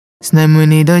Snap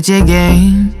money đôi chơi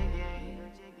game.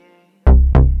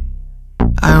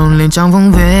 Ai hôn lên trong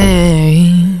vòng về.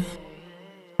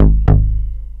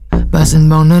 Bà sân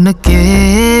bóng nơi nước kia.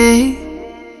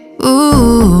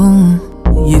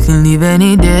 You can leave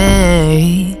any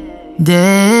day.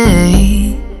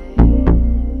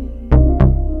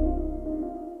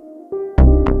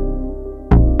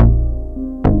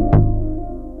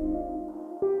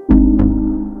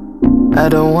 I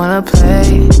don't wanna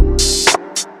play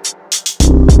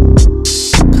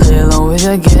along with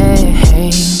your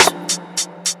games.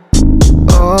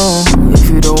 Oh, if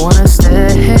you don't wanna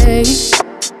stay,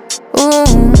 ooh,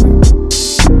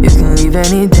 you can leave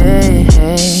any day.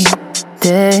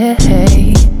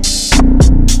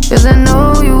 Cause I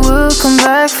know you will come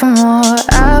back for more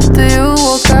after you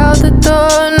walk out the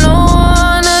door. No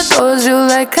one adores you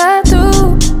like I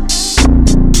do.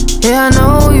 Yeah, I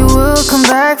know you will come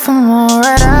back for more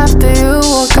right after you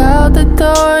walk out the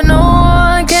door. No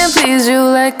one can please you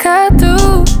like I do.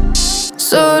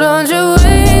 So don't you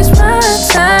waste my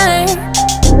time.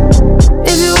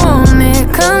 If you want it,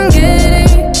 come get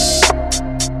it.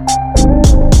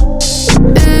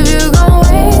 If you gon'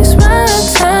 waste my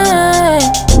time,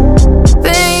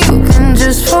 then you can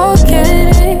just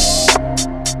forget it.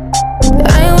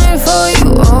 I ain't waiting for you,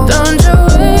 oh. Don't you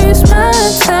waste my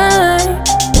time.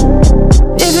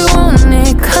 If you want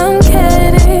it, come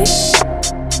get it.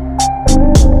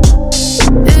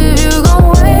 If you gon'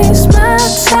 waste my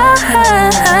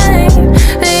time,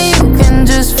 then you can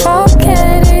just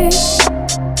forget it.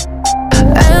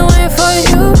 I ain't waiting for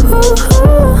you, for you.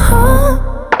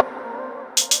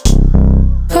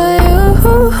 For you.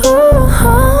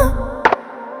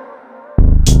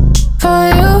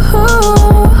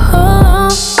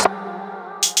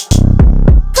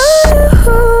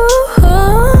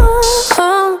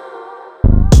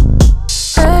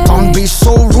 Don't be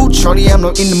so rude, shorty, I'm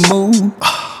not in the mood.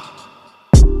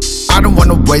 I don't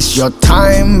wanna waste your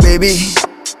time, baby.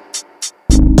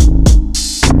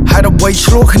 Had a way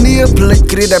slow clear, play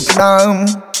great at down.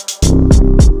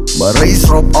 But race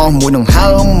rope on with no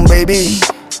helm, baby.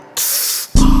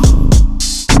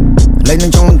 Lấy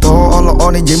nên trong mình to, all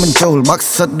on này dễ mình trâu. Bác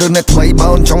sật đơn này thay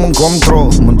bao trong mình control.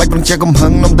 Mình bách bằng che cầm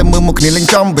hăng, nằm tay mưa một này lên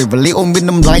trong. Về và lý ôm bên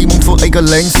nằm lay, mong phụ ấy gần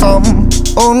lên xong.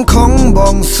 Ôn không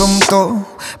bong xung tô,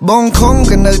 bong không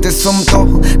cái nơi tới xung tô.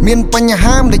 Miền bánh nhà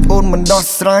ham địch ôn mình đo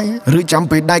sray. Rưỡi chăm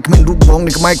về đai mình rút bong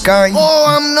để mai cay. Oh,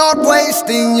 I'm not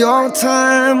wasting your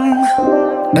time.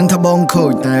 Đừng thả bong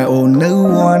khôi ta ôn no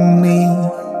want me.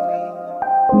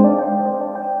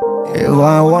 If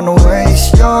I wanna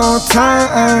waste your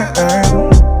time,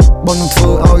 bon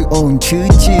thơ ôi ồn chứ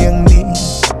chiêng đi.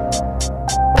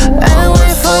 I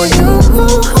wait for you,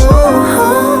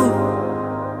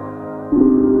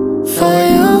 for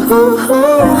you, for you,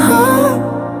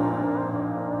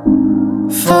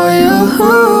 for you.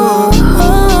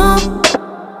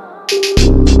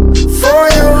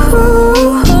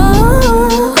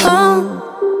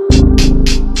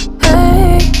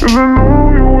 Hey, I know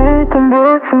you won't come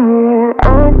back for me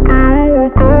after